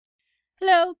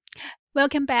Hello,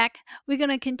 welcome back. We're going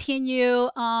to continue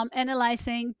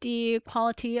analyzing the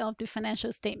quality of the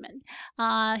financial statement.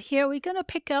 Here we're going to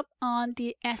pick up on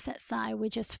the asset side. We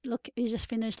just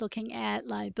finished looking at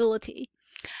liability.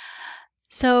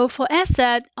 So for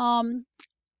asset,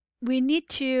 we need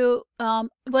to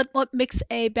what makes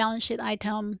a balance sheet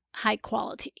item high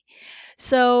quality.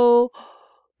 So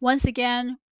once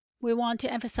again, we want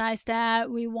to emphasize that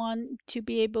we want to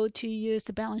be able to use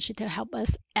the balance sheet to help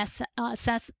us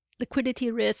assess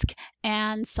liquidity risk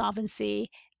and solvency.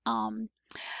 Um,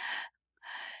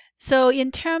 so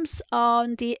in terms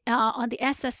on the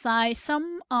asset side,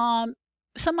 some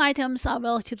items are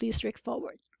relatively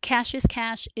straightforward. Cash is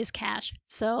cash is cash,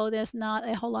 so there's not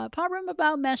a whole lot of problem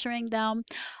about measuring them.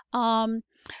 Um,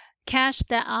 Cash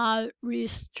that are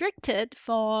restricted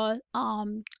for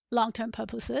long-term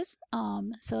purposes.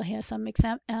 So here's some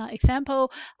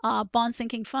example: bond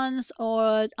sinking funds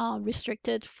or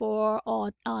restricted for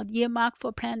or earmarked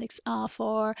for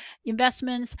for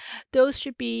investments. Those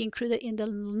should be included in the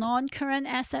non-current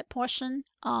asset portion,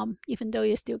 even though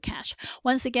it's still cash.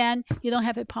 Once again, you don't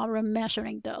have a problem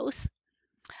measuring those.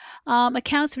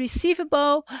 Accounts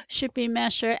receivable should be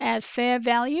measured at fair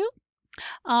value.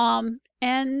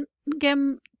 And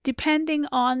again, depending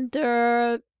on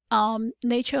the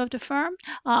nature of the firm,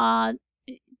 uh,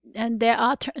 and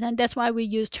that's why we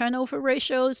use turnover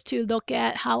ratios to look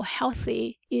at how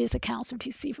healthy is accounts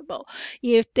receivable.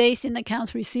 If days in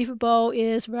accounts receivable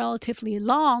is relatively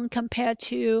long compared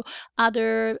to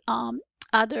other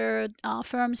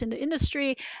firms in the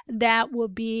industry, that will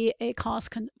be a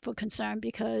for concern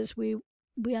because we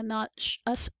are not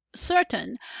as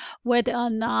certain whether or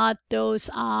not those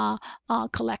are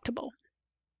collectible.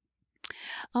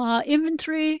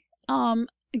 Inventory,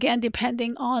 again,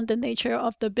 depending on the nature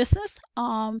of the business.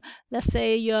 Let's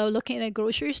say you're looking at a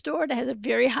grocery store that has a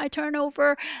very high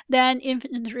turnover, then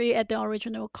inventory at the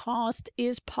original cost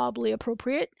is probably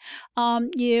appropriate.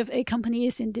 If a company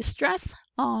is in distress,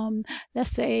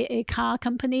 let's say a car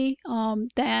company,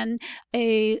 then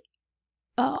a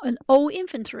an old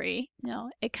inventory,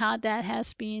 a car that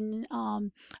has been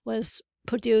was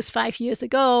produced 5 years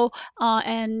ago,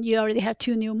 and you already have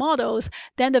two new models,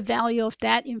 then the value of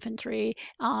that inventory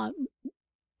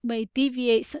may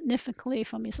deviate significantly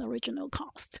from its original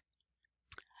cost.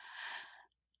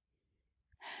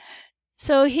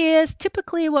 So here's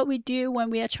typically what we do when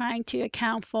we are trying to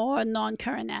account for a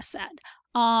non-current asset.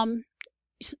 Um,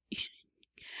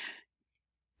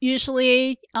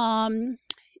 Usually,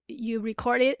 you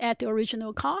record it at the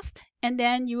original cost, and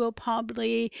then you will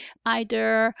probably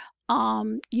either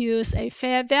use a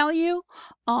fair value,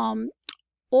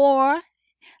 or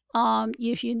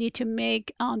if you need to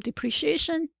make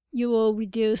depreciation, you will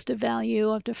reduce the value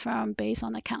of the firm based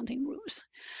on accounting rules.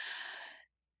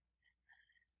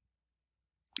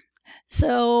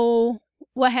 So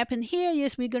what happened here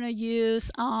is we're going to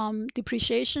use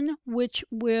depreciation, which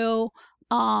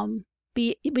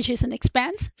is an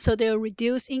expense, so they'll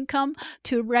reduce income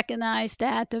to recognize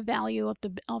that the value of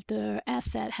the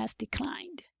asset has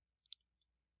declined.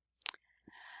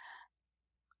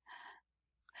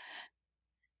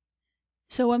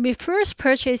 So when we first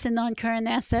purchase a non-current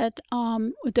asset,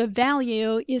 the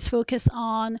value is focused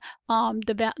on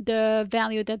the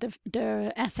value that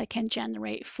the asset can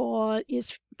generate from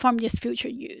its future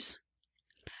use.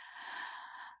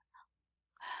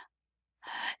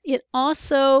 It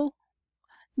also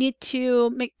need to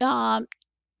make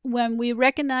when we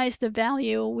recognize the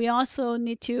value, we also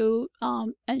need to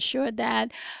ensure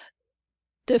that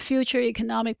the future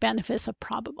economic benefits are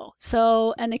probable.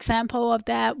 So an example of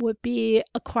that would be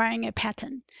acquiring a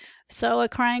patent. So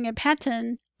acquiring a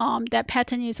patent, that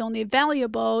patent is only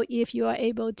valuable if you are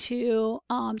able to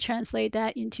translate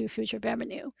that into future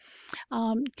revenue.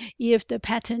 If the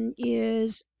patent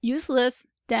is useless,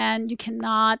 then you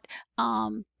cannot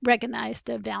recognize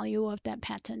the value of that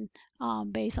patent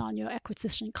based on your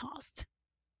acquisition cost.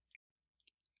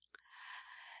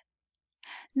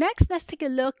 Next, let's take a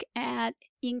look at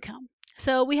income.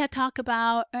 So we had talked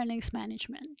about earnings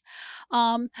management.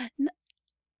 Um,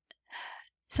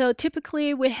 so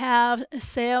typically we have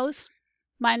sales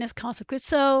minus cost of goods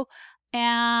sold,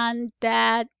 and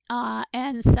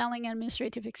selling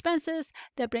administrative expenses.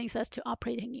 That brings us to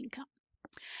operating income.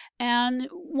 And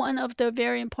one of the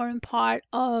very important part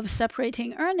of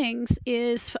separating earnings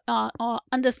is, or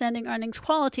understanding earnings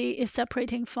quality is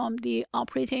separating from the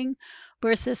operating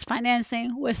versus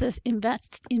financing versus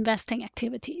investing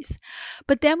activities.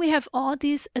 But then we have all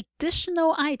these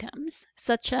additional items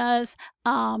such as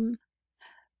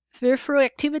peripheral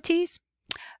activities,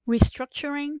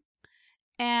 restructuring,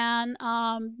 and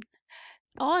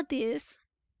all these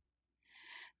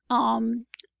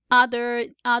other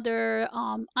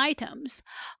items,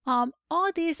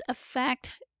 all these affect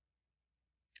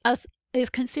us is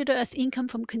considered as income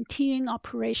from continuing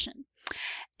operation.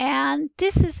 And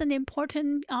this is an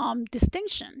important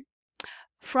distinction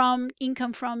from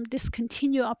income from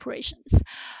discontinued operations,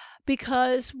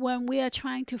 because when we are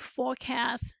trying to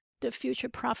forecast the future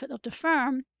profit of the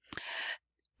firm,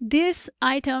 these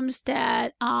items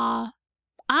that are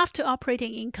after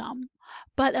operating income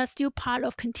but are still part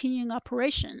of continuing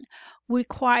operation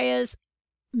requires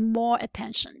more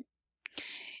attention.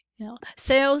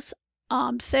 Sales,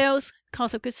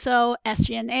 cost of goods sold,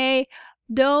 SG&A,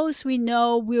 those we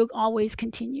know will always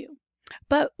continue.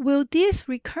 But will this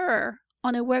recur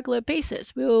on a regular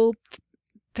basis? Will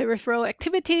peripheral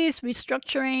activities,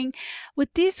 restructuring, would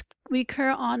this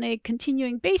recur on a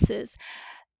continuing basis?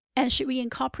 And should we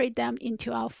incorporate them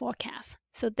into our forecast?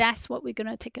 So that's what we're going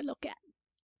to take a look at.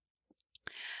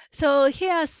 So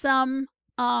here are some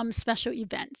special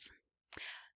events.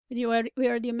 We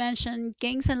already mentioned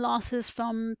gains and losses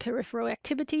from peripheral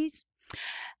activities.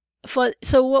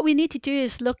 So what we need to do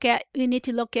is look at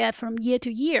from year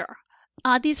to year.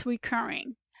 Are these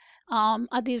recurring?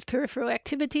 Are these peripheral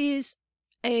activities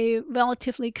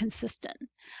relatively consistent?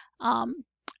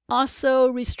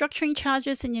 Also, restructuring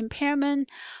charges and impairment,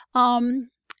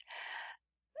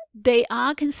 they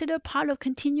are considered part of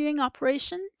continuing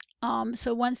operation.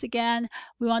 So once again,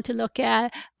 we want to look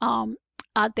at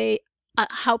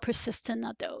how persistent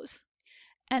are those?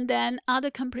 And then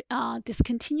other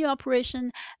discontinued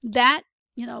operation that,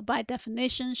 by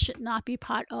definition should not be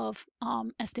part of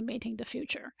estimating the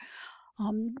future.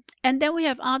 And then we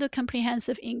have other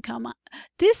comprehensive income.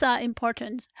 These are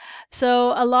important.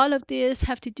 So a lot of these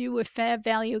have to do with fair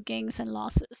value gains and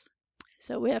losses.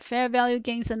 So we have fair value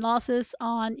gains and losses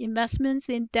on investments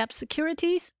in debt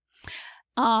securities,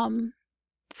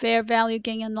 fair value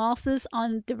gain and losses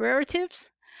on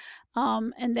derivatives,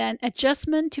 and then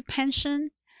adjustment to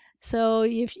pension. So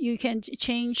if you can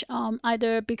change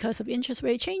either because of interest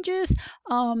rate changes,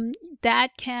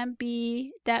 that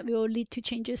will lead to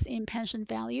changes in pension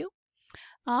value.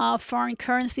 Foreign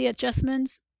currency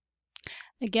adjustments,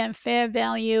 again, fair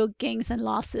value gains and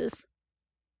losses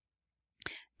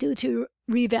due to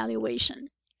revaluation.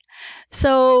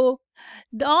 So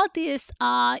all these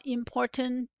are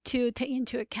important to take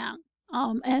into account.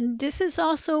 And this is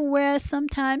also where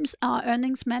sometimes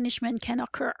earnings management can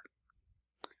occur.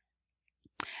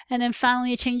 And then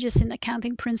finally, changes in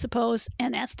accounting principles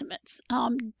and estimates.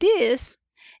 This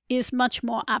is much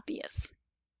more obvious.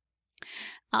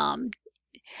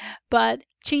 But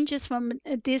changes from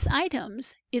these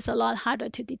items is a lot harder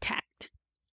to detect.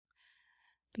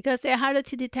 Because they're harder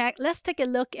to detect, let's take a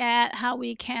look at how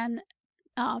we can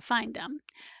find them.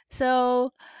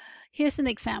 So here's an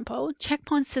example.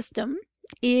 Checkpoint System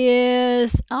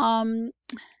is, they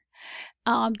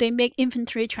make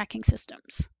inventory tracking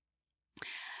systems.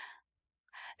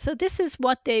 So this is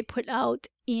what they put out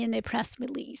in a press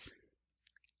release.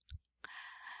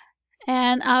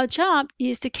 And our job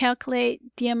is to calculate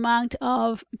the amount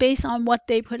of, based on what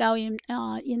they put out in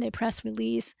a press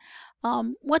release,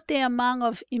 what the amount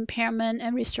of impairment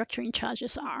and restructuring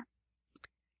charges are.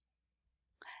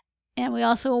 And we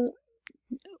also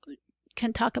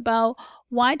can talk about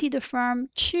why did the firm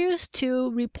choose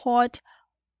to report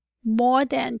more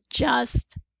than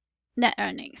just net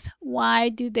earnings? Why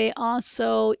do they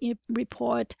also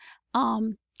report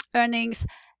earnings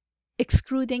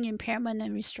excluding impairment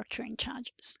and restructuring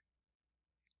charges?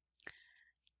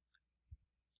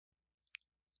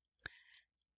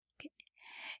 Okay.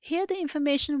 Here the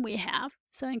information we have.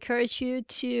 So I encourage you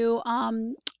to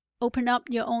open up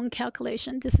your own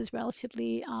calculation. This is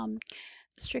relatively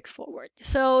straightforward.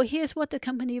 So here's what the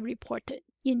company reported.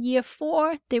 In year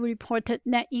 4, they reported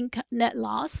net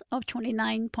loss of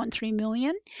 29.3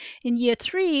 million. In year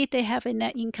 3, they have a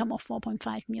net income of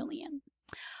 4.5 million.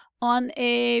 On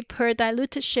a per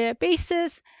diluted share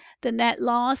basis, the net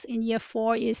loss in year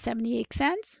 4 is 78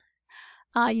 cents.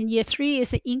 In year 3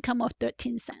 is an income of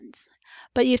 13 cents.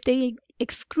 But if they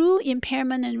exclude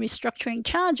impairment and restructuring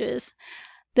charges,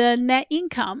 the net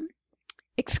income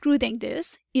excluding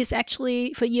this is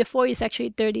actually, for year 4, is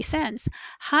actually 30 cents,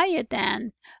 higher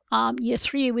than year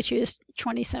 3, which is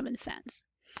 27 cents.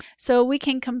 So we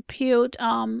can compute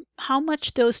how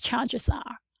much those charges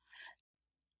are.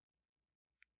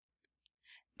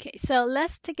 Okay, so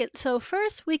let's take it. So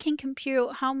first we can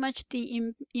compute how much the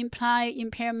implied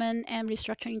impairment and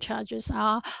restructuring charges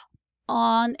are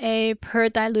on a per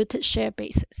diluted share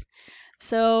basis.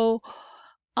 So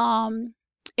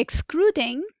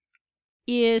excluding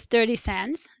is 30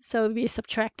 cents. So we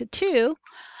subtract the 2.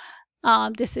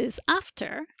 This is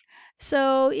after.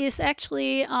 So it's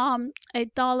actually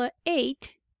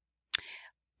 $1.08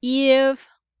 if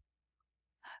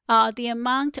the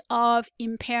amount of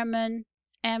impairment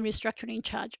and restructuring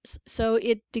charges. So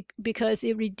because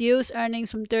it reduced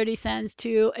earnings from 30 cents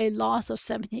to a loss of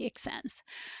 78 cents.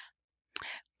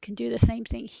 Can do the same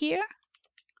thing here.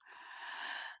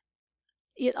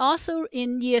 It also,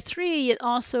 in year 3, it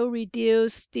also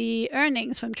reduced the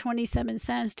earnings from 27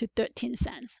 cents to 13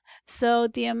 cents. So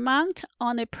the amount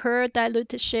on a per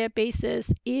diluted share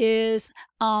basis is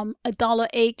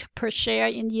 $1.08 per share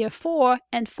in year 4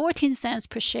 and 14 cents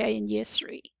per share in year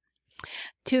 3.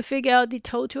 To figure out the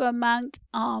total amount,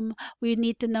 we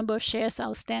need the number of shares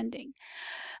outstanding.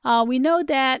 We know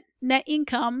that net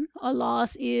income or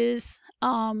loss is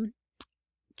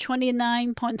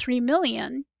 29.3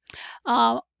 million.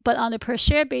 But on a per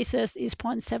share basis is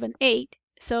 0.78.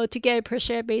 So to get a per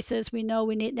share basis, we know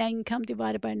we need net income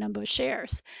divided by number of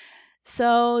shares.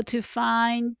 So to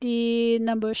find the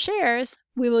number of shares,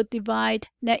 we will divide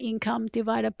net income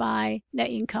divided by net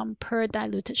income per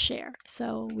diluted share.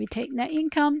 So we take net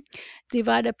income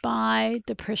divided by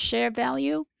the per share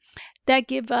value. That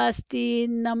gives us the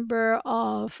number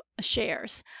of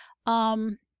shares.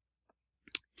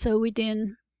 So we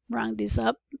didn't round this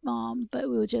up, but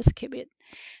we'll just keep it.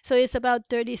 So it's about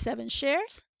 37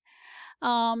 shares.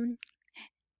 And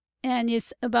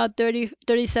it's about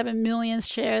 37 million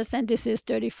shares, and this is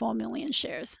 34 million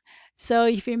shares. So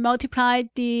if you multiply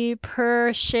the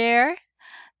per share,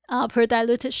 per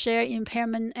diluted share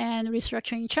impairment and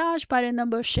restructuring charge by the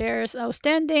number of shares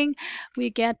outstanding, we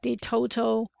get the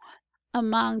total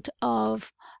amount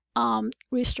of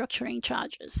restructuring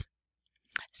charges.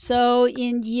 So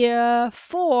in year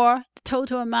 4, the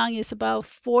total amount is about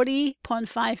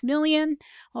 40.5 million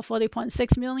or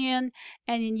 40.6 million,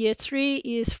 and in year 3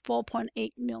 is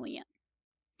 4.8 million.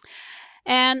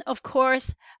 And of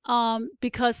course,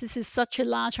 because this is such a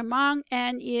large amount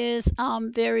and is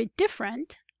very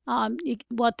different,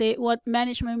 what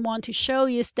management want to show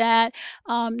is that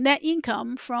net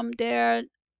income from their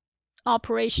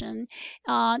operation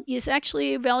is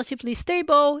actually relatively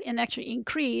stable and actually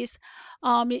increase.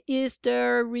 It is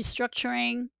the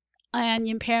restructuring and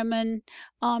impairment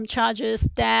charges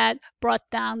that brought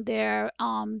down their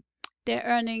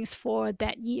earnings for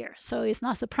that year. So it's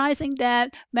not surprising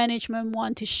that management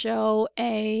want to show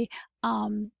a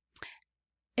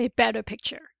better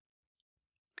picture.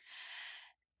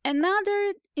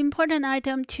 Another important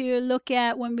item to look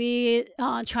at when we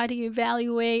try to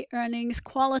evaluate earnings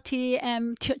quality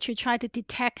and to try to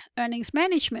detect earnings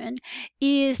management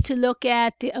is to look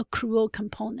at the accrual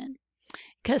component,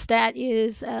 because that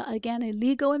is, again, a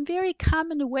legal and very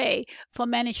common way for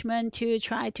management to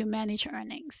try to manage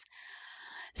earnings.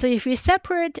 So if we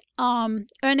separate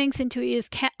earnings into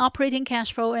its operating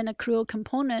cash flow and accrual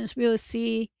components, we'll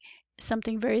see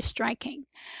something very striking.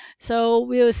 So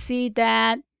we'll see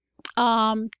that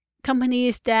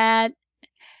companies that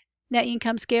net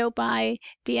income scale by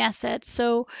the assets.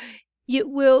 So you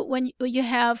will, when you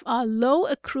have low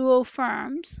accrual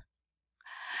firms,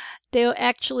 they'll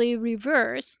actually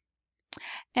reverse,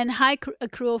 and high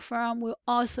accrual firm will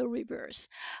also reverse.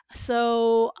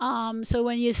 So so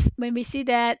when we see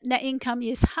that net income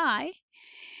is high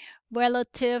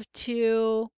relative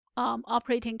to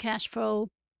operating cash flow,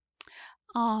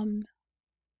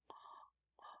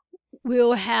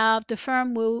 the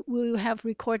firm will have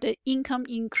recorded income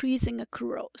increasing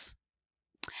accruals.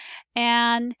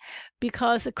 And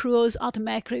because accruals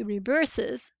automatically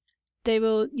reverses, they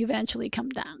will eventually come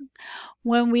down.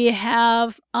 When we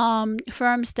have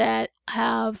firms that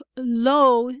have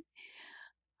when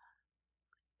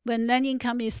net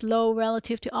income is low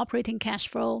relative to operating cash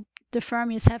flow, the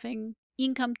firm is having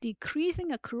income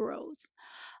decreasing accruals.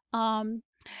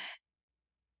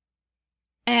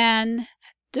 And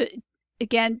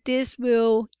again, this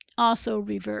will also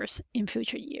reverse in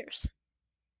future years.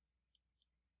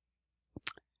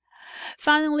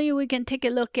 Finally, we can take a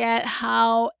look at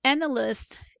how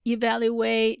analysts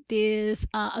evaluate these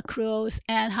accruals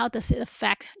and how does it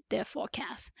affect their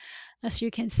forecast. As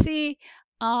you can see,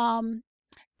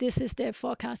 this is their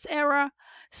forecast error.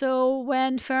 So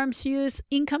when firms use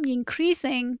income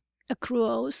increasing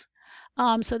accruals,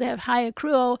 so they have high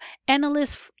accrual,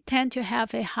 analysts tend to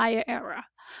have a higher error.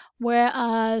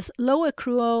 Whereas low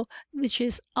accrual, which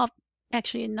is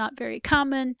actually not very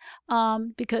common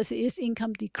because it is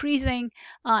income decreasing,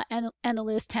 and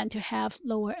analysts tend to have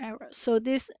lower errors. So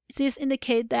this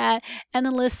indicates that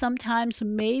analysts sometimes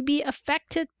may be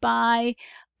affected by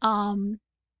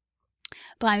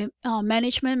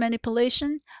management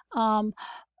manipulation,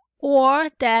 Or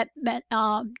that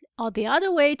or the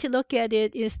other way to look at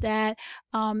it is that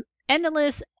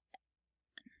analysts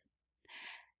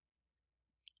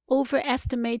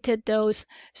overestimated those.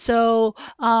 So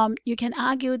you can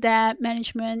argue that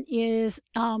management is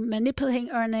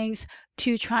manipulating earnings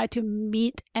to try to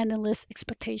meet analyst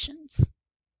expectations.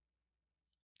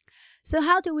 So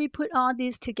how do we put all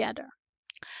these together?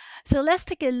 So let's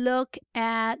take a look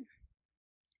at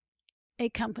a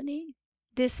company.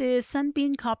 This is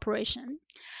Sunbeam Corporation.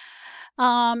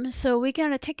 So we're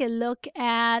going to take a look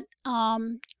at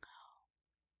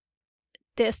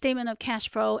the statement of cash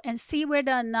flow and see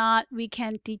whether or not we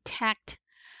can detect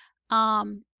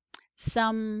um,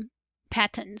 some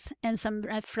patterns and some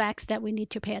red flags that we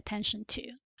need to pay attention to.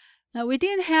 Now, we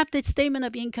didn't have the statement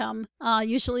of income.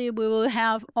 Usually, we will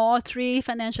have all three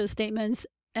financial statements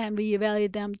and we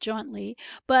evaluate them jointly.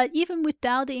 But even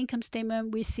without the income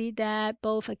statement, we see that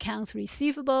both accounts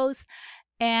receivables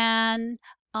and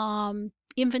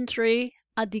inventory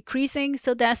are decreasing.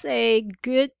 So there's a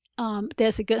good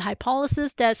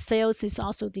hypothesis that sales is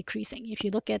also decreasing. If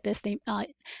you look at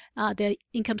the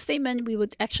income statement, we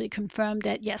would actually confirm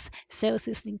that yes, sales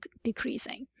is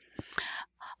decreasing.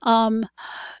 Um,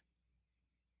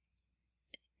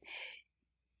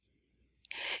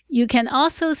 you can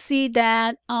also see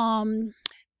that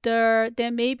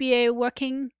there may be a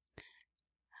working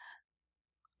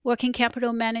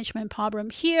capital management problem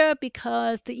here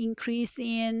because the increase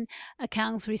in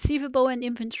accounts receivable and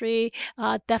inventory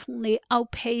definitely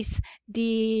outpace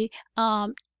the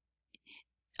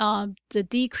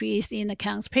decrease in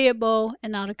accounts payable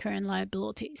and other current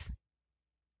liabilities.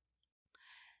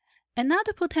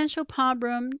 Another potential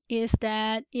problem is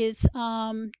that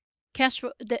cash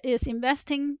flow that is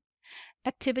investing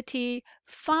activity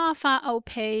far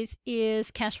outpace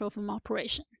is cash flow from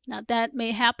operation. Now that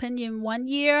may happen in 1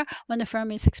 year when the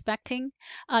firm is expanding,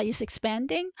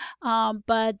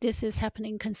 but this is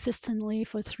happening consistently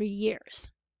for 3 years.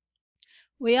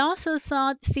 We also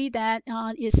see that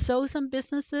it sold some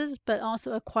businesses, but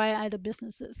also acquire other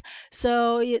businesses.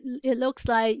 So it looks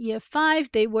like year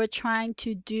 5, they are trying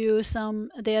to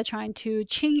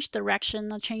change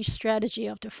direction or change strategy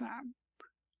of the firm.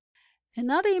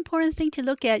 Another important thing to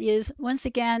look at is, once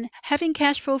again, having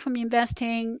cash flow from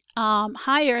investing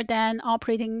higher than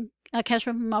operating cash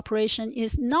flow from operation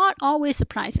is not always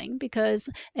surprising because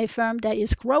a firm that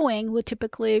is growing would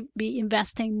typically be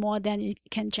investing more than it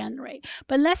can generate.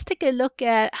 But let's take a look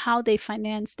at how they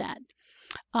finance that.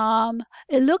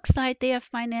 It looks like they are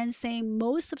financing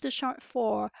most of the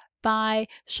shortfall by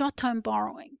short-term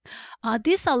borrowing.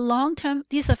 These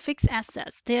are fixed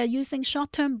assets. They are using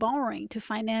short-term borrowing to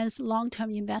finance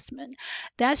long-term investment.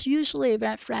 That's usually a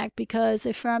red flag because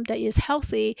a firm that is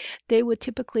healthy, they would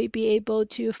typically be able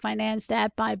to finance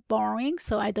that by borrowing,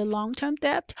 so either long-term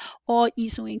debt or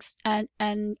issuing,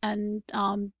 and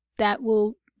that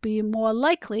will be more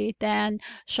likely than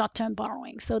short-term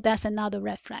borrowing. So that's another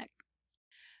red flag.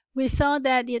 We saw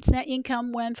that its net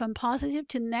income went from positive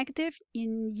to negative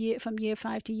from year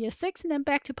 5 to year 6 and then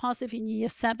back to positive in year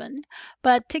 7.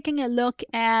 But taking a look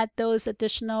at those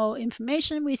additional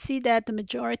information, we see that the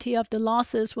majority of the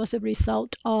losses was a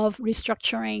result of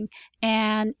restructuring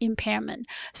and impairment.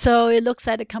 So it looks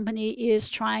like the company is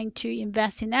trying to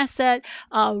invest in asset,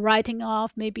 writing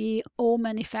off maybe old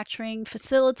manufacturing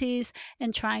facilities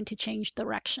and trying to change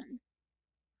direction.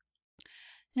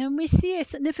 And we see a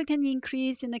significant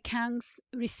increase in accounts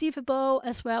receivable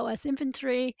as well as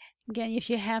inventory. Again, if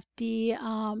you have the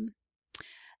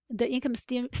income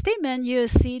statement, you'll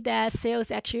see that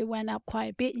sales actually went up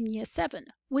quite a bit in year 7,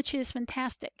 which is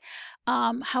fantastic.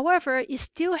 However, it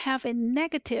still have a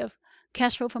negative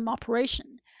cash flow from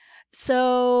operation.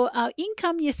 So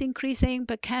income is increasing,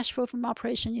 but cash flow from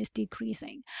operation is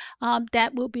decreasing.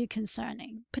 That will be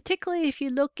concerning, particularly if you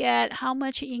look at how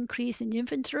much increase in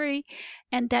inventory,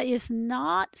 and that is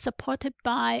not supported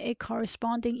by a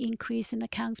corresponding increase in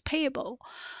accounts payable.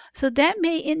 So that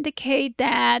may indicate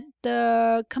that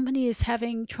the company is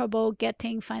having trouble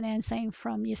getting financing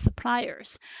from its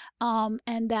suppliers,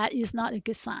 and that is not a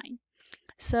good sign.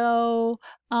 So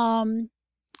in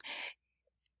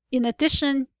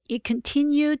addition, it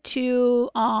continued to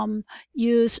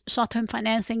use short-term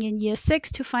financing in year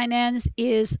 6 to finance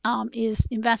is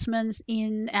investments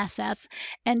in assets,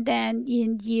 and then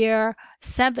in year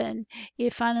 7,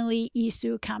 it finally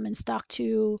issued common stock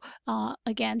to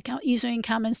again issuing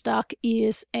common stock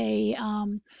is a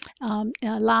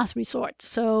last resort,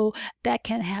 so that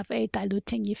can have a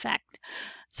diluting effect.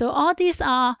 So all these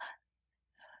are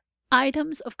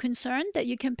items of concern that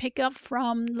you can pick up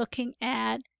from looking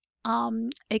at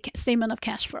a statement of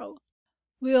cash flow.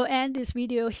 We'll end this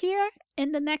video here.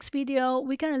 In the next video,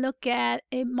 we're going to look at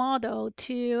a model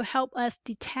to help us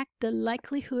detect the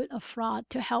likelihood of fraud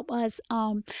to help us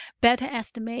better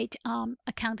estimate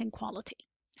accounting quality.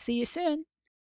 See you soon.